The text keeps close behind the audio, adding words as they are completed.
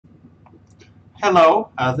Hello,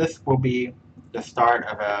 this will be the start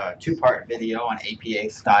of a two-part video on APA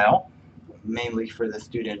style, mainly for the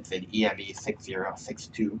students in EME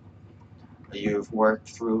 6062. You've worked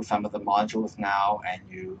through some of the modules now and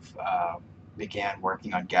you've began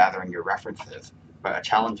working on gathering your references, but a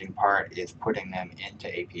challenging part is putting them into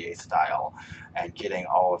APA style and getting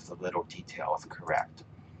all of the little details correct.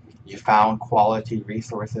 You found quality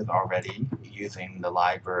resources already using the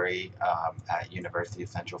library at University of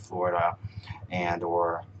Central Florida and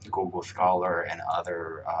or Google Scholar and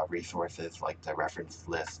other resources like the reference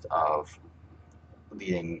list of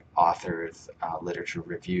leading authors, literature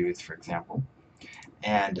reviews, for example.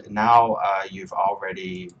 And now you've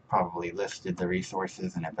already probably listed the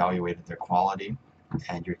resources and evaluated their quality,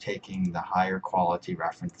 and you're taking the higher quality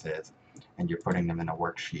references and you're putting them in a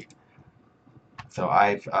worksheet. So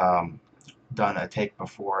I've done a take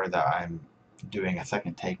before that I'm doing a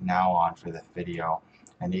second take now on for this video,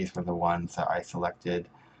 and these were the ones that I selected.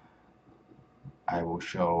 I will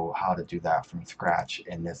show how to do that from scratch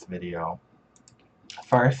in this video.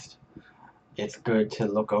 First, it's good to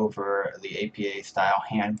look over the APA style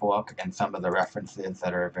handbook and some of the references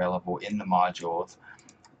that are available in the modules.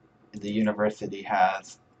 The university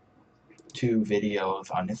has 2 videos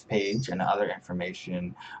on this page and other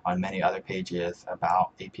information on many other pages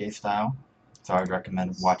about APA style. So I would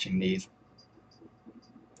recommend watching these.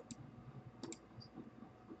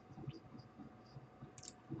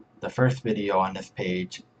 The first video on this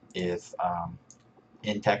page is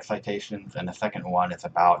in-text citations, and the second one is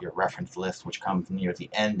about your reference list, which comes near the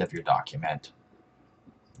end of your document.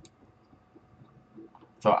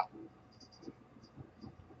 So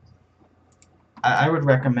I would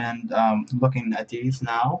recommend looking at these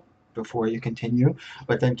now before you continue,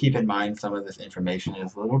 but then keep in mind some of this information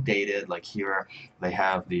is a little dated. Like here they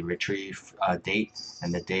have the retrieve date,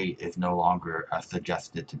 and the date is no longer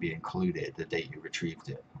suggested to be included. The date you retrieved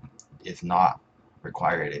it is not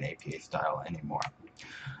required in APA style anymore.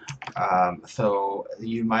 So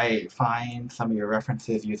you might find some of your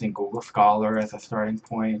references using Google Scholar as a starting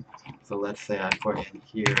point. So let's say I put in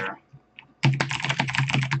here,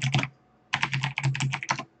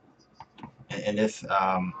 in this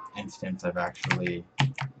instance I've actually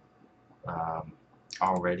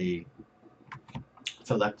already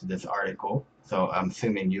selected this article, so I'm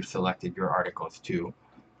assuming you've selected your articles too.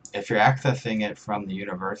 If you're accessing it from the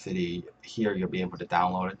university, here you'll be able to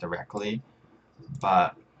download it directly,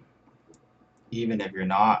 but even if you're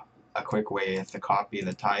not, a quick way is to copy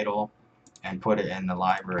the title and put it in the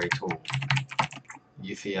library tool,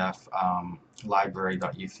 UCF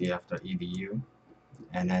library.ucf.edu,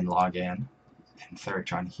 and then log in and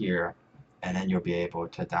search on here, and then you'll be able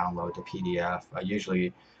to download the PDF.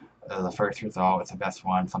 Usually the first result is the best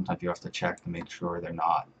one. Sometimes you have to check to make sure they're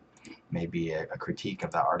not maybe a critique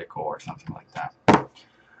of the article or something like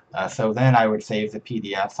that. So then I would save the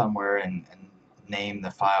PDF somewhere and name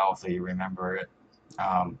the file so you remember it.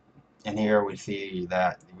 And here we see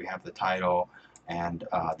that we have the title and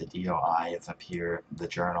the DOI is up here, the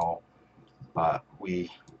journal, but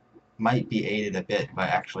we might be aided a bit by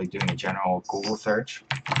actually doing a general Google search.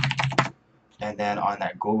 And then on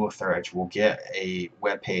that Google search, we'll get a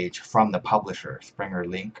web page from the publisher, Springer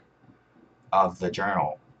Link, of the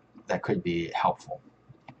journal that could be helpful.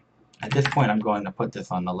 At this point, I'm going to put this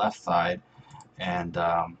on the left side, and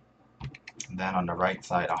then on the right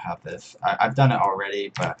side, I'll have this. I've done it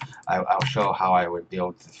already, but I'll show how I would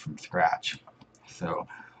build this from scratch. So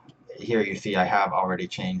here you see I have already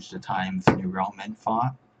changed the Times New Roman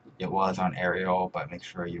font. It was on Arial, but make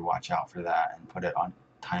sure you watch out for that and put it on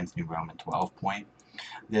Times New Roman 12 point.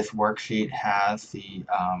 This worksheet has the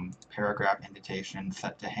paragraph indentation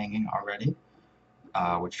set to hanging already,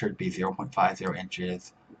 which should be 0.50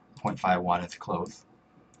 inches, 0.51 is close,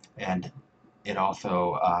 and it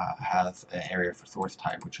also has an area for source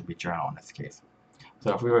type, which will be journal in this case.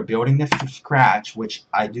 So if we were building this from scratch, which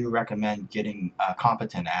I do recommend getting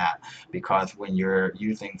competent at, because when you're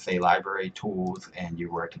using, say, library tools and you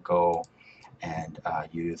were to go and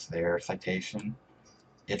use their citation,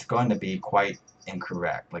 it's going to be quite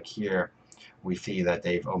incorrect. Like here, we see that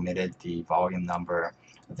they've omitted the volume number,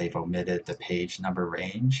 they've omitted the page number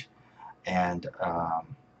range, and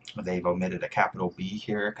they've omitted a capital B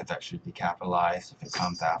here because that should be capitalized if it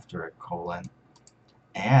comes after a colon.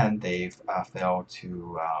 And they've failed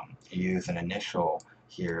to use an initial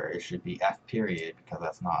here. It should be F period because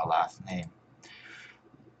that's not a last name.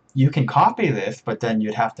 You can copy this, but then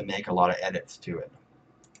you'd have to make a lot of edits to it.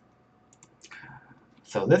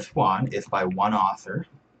 So this one is by one author.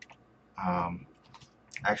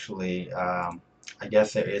 Actually, I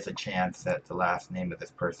guess there is a chance that the last name of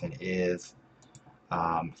this person is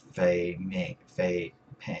Fei Ming, Fei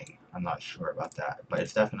Ping. I'm not sure about that, but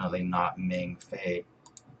it's definitely not Ming Fei.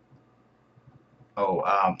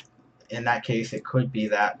 Oh, in that case, it could be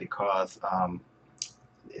that because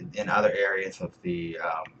in other areas of the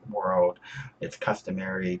world, it's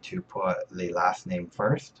customary to put the last name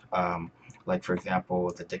first. Like, for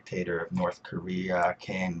example, the dictator of North Korea,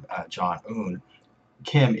 Kim Jong-un,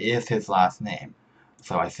 Kim is his last name.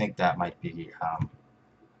 So I think that might be,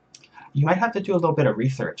 you might have to do a little bit of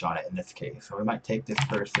research on it in this case. So we might take this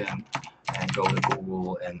person and go to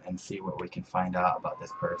Google and see what we can find out about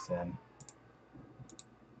this person.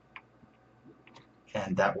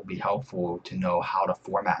 And that will be helpful to know how to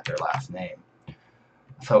format their last name.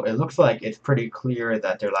 So it looks like it's pretty clear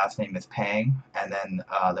that their last name is Pang, and then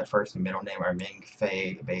their first and middle name are Ming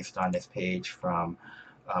Fei, based on this page from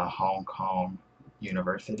Hong Kong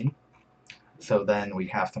University. So then we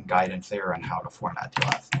have some guidance there on how to format your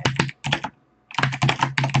last name.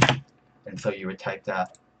 And so you would type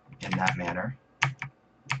that in that manner,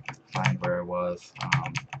 find where it was,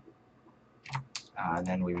 and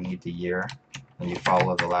then we would need the year, and you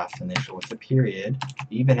follow the last initial with a period.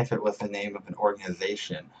 Even if it was the name of an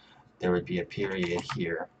organization, there would be a period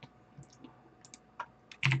here.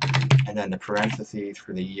 And then the parentheses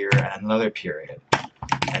for the year and another period.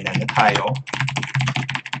 And then the title.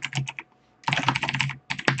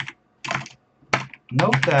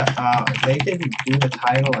 Note that they didn't do the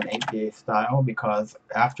title in APA style because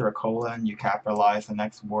after a colon you capitalize the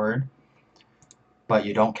next word, but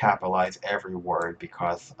you don't capitalize every word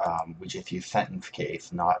because we just use sentence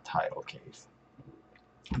case, not title case.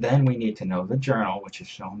 Then we need to know the journal, which is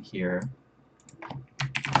shown here,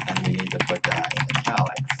 and we need to put that in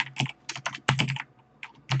italics.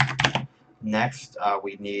 Next,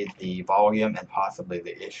 we need the volume and possibly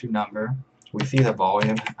the issue number. We see the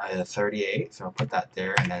volume is 38, so I'll put that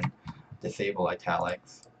there and then disable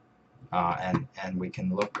italics. And we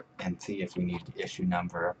can look and see if we need the issue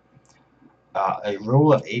number. A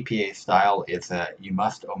rule of APA style is that you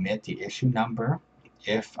must omit the issue number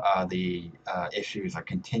if the issues are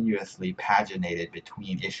continuously paginated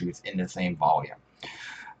between issues in the same volume.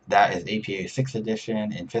 That is APA 6th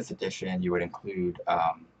edition. In 5th edition, you would include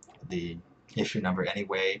the issue number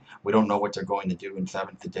anyway. We don't know what they're going to do in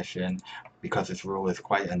 7th edition because this rule is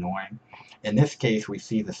quite annoying. In this case, we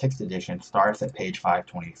see the 6th edition starts at page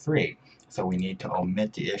 523, so we need to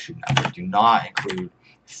omit the issue number. Do not include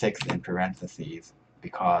 6 in parentheses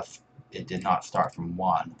because it did not start from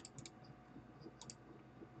 1.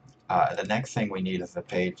 The next thing we need is the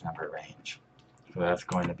page number range. So that's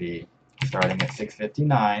going to be starting at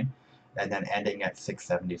 659 and then ending at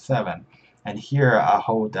 677. And here I'll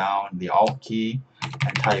hold down the Alt key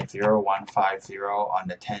and type 0150 on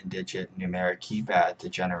the 10-digit numeric keypad to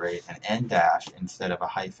generate an N dash instead of a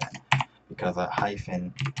hyphen, because a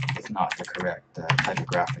hyphen is not the correct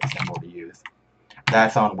typographic symbol to use.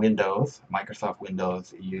 That's on Windows, Microsoft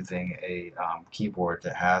Windows, using a keyboard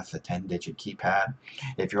that has a 10-digit keypad.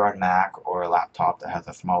 If you're on Mac or a laptop that has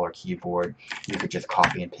a smaller keyboard, you could just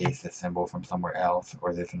copy and paste this symbol from somewhere else,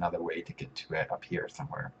 or there's another way to get to it up here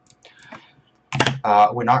somewhere.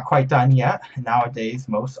 We're not quite done yet. Nowadays,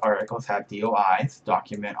 most articles have DOIs,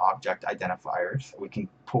 document object identifiers. We can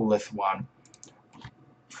pull this one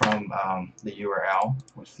from the URL.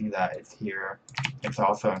 We'll see that it's here. It's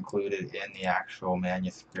also included in the actual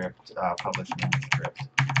manuscript, published manuscript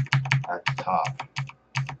at the top,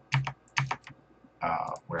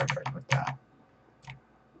 wherever I put that.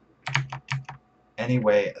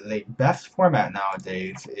 Anyway, the best format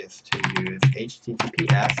nowadays is to use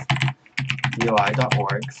https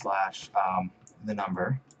doi.org / the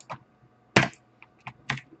number,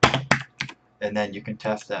 and then you can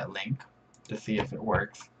test that link to see if it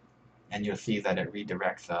works, and you'll see that it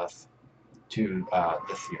redirects us to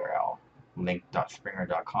this URL,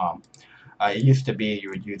 link.springer.com. It used to be you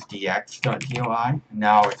would use dx.doi.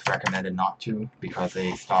 Now it's recommended not to because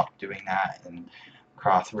they stopped doing that, and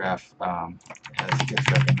Crossref has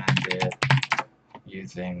just recommended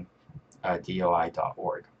using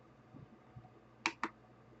doi.org.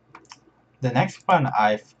 The next one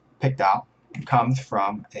I've picked out comes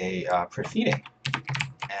from a proceeding,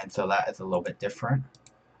 and so that is a little bit different.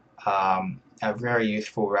 A very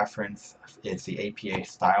useful reference is the APA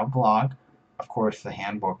style blog. Of course, the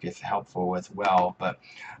handbook is helpful as well, but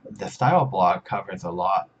the style blog covers a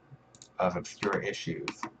lot of obscure issues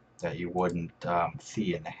that you wouldn't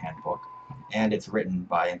see in the handbook, and it's written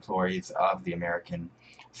by employees of the American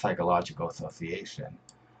Psychological Association,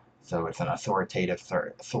 so it's an authoritative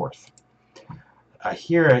source.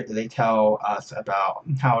 Here they tell us about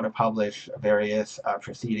how to publish various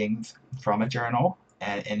proceedings from a journal,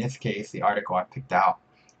 And in this case, the article I picked out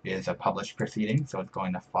is a published proceeding, so it's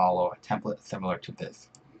going to follow a template similar to this.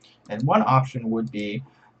 And one option would be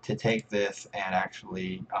to take this and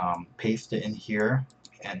actually paste it in here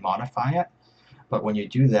and modify it. But when you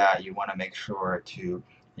do that, you want to make sure to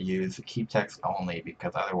use keep text only,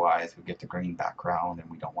 because otherwise we get the green background and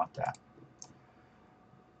we don't want that.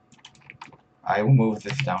 I will move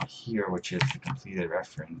this down here, which is the completed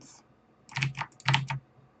reference.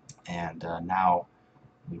 And now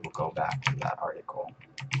we will go back to that article.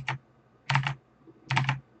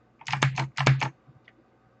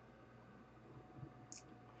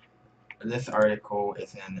 This article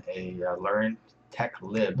is in a Learn Tech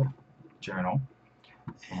Lib journal,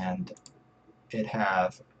 and it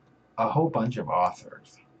has a whole bunch of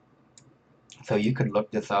authors. So you could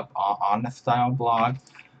look this up on the style blog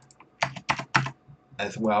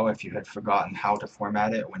as well if you had forgotten how to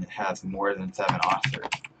format it when it has more than 7 authors.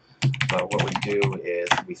 But what we do is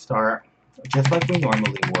we start just like we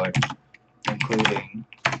normally would, including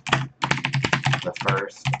the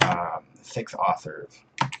first 6 authors.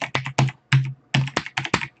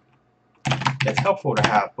 It's helpful to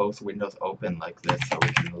have both windows open like this so we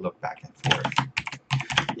can look back and forth.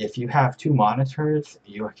 If you have 2 monitors,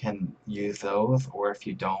 you can use those, or if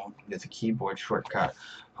you don't, there's a keyboard shortcut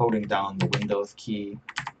holding down the Windows key,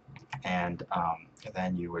 and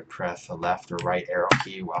then you would press the left or right arrow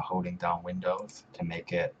key while holding down Windows to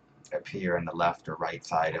make it appear on the left or right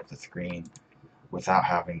side of the screen without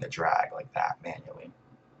having to drag like that manually.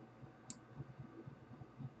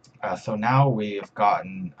 So now we've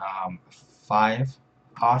gotten 5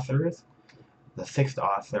 authors. The 6th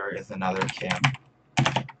author is another Kim.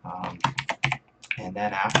 And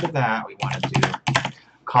then after that, we want to do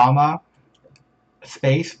comma,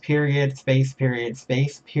 space, period, space, period,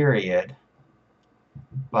 space, period.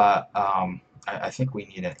 But I think we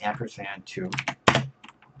need an ampersand too.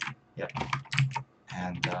 Yep.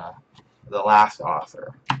 And the last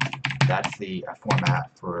author. That's the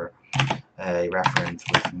format for a reference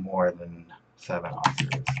with more than 7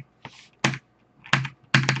 authors.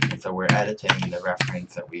 And so we're editing the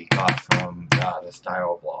reference that we got from the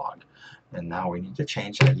style blog. And now we need to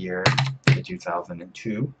change that year to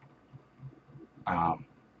 2002.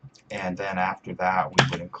 And then after that, we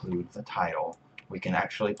would include the title. We can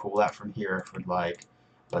actually pull that from here if we'd like,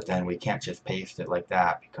 but then we can't just paste it like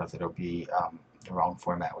that because it'll be the wrong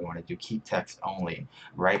format. We want to do keep text only.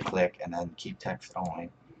 Right click and then keep text only.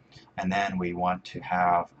 And then we want to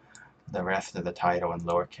have the rest of the title in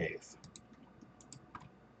lowercase.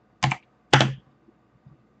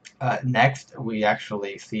 Next, we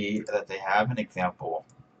actually see that they have an example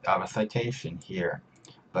of a citation here,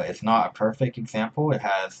 but it's not a perfect example. It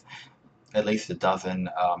has at least a dozen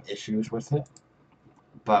issues with it,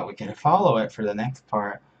 but we can follow it for the next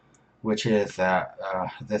part, which is that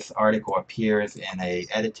this article appears in an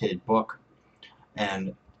edited book,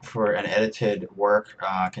 and for an edited work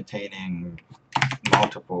containing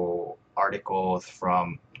multiple articles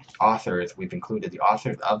from authors, we've included the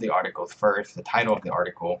authors of the articles first, the title of the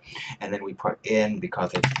article, and then we put in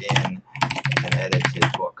because it's in an edited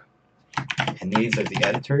book. And these are the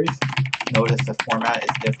editors. Notice the format is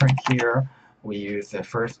different here. We use the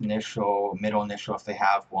first initial, middle initial if they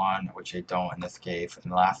have one, which they don't in this case,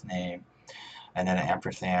 and last name, and then an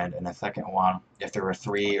ampersand, and the second one, if there were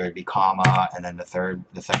 3, it would be comma, and then the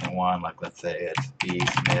second one, like let's say it's B.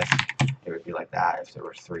 Smith, it would be like that if there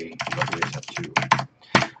were 3, but we just have 2.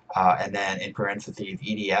 And then in parentheses,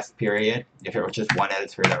 EDS period. If it was just one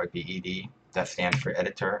editor, that would be ED. That stands for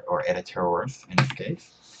editor, or editors in this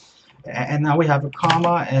case. And now we have a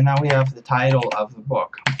comma, and now we have the title of the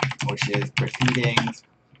book, which is Proceedings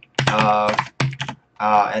of,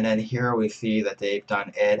 and then here we see that they've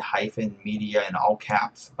done ed-media in all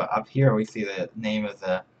caps, but up here we see the name of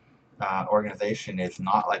the organization is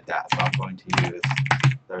not like that, so I'm going to use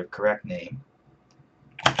the correct name.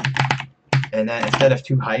 And then instead of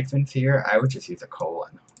 2 hyphens here, I would just use a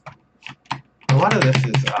colon. A lot of this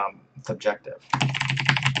is subjective.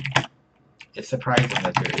 It's surprising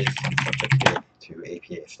that there is some subjectivity to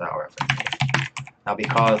APA style references. Now,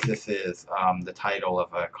 because this is the title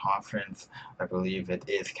of a conference, I believe it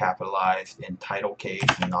is capitalized in title case,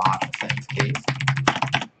 not sentence case.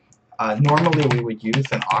 Normally we would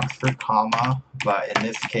use an Oxford comma, but in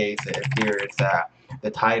this case it appears that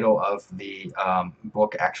the title of the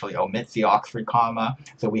book actually omits the Oxford comma,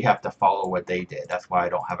 so we have to follow what they did. That's why I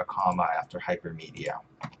don't have a comma after hypermedia.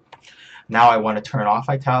 Now I want to turn off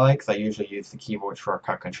italics. I usually use the keyboard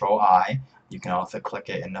shortcut Control-I. You can also click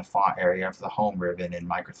it in the font area of the home ribbon in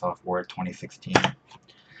Microsoft Word 2016.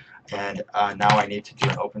 And now I need to do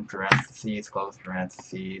an open parentheses, close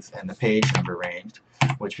parentheses, and the page number range,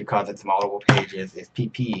 which because it's multiple pages is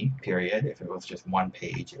PP period. If it was just one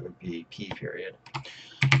page, it would be P period.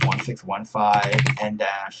 1615 N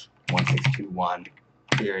dash 1621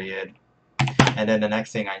 period. And then the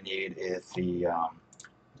next thing I need is the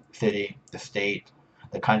city, the state,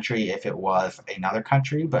 the country if it was another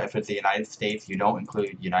country, but if it's the United States, you don't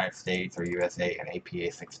include United States or USA in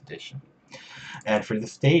APA 6th edition. And for the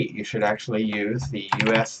state, you should actually use the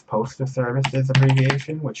U.S. Postal Service's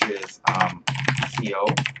abbreviation, which is CO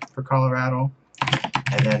for Colorado.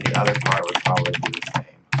 And then the other part would probably be the same,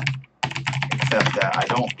 except that I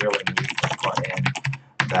don't really need to put in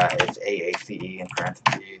that it's AACE in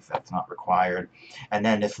parentheses. That's not required. And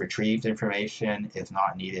then this retrieved information is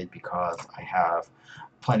not needed because I have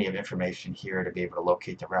plenty of information here to be able to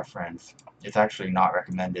locate the reference. It's actually not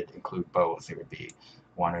recommended to include both. It would be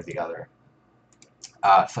one or the other.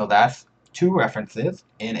 So that's 2 references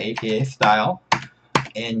in APA style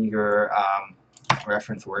in your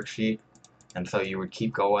reference worksheet. And so you would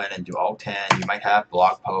keep going and do all 10. You might have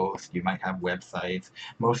blog posts, you might have websites.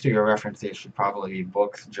 Most of your references should probably be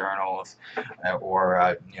books, journals,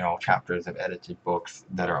 or chapters of edited books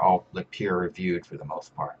that are all peer reviewed for the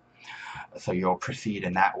most part. So you'll proceed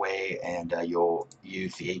in that way, and you'll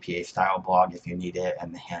use the APA style blog if you need it,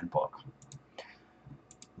 and the handbook.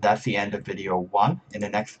 That's the end of video 1. In the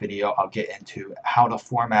next video, I'll get into how to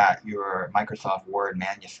format your Microsoft Word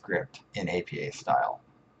manuscript in APA style.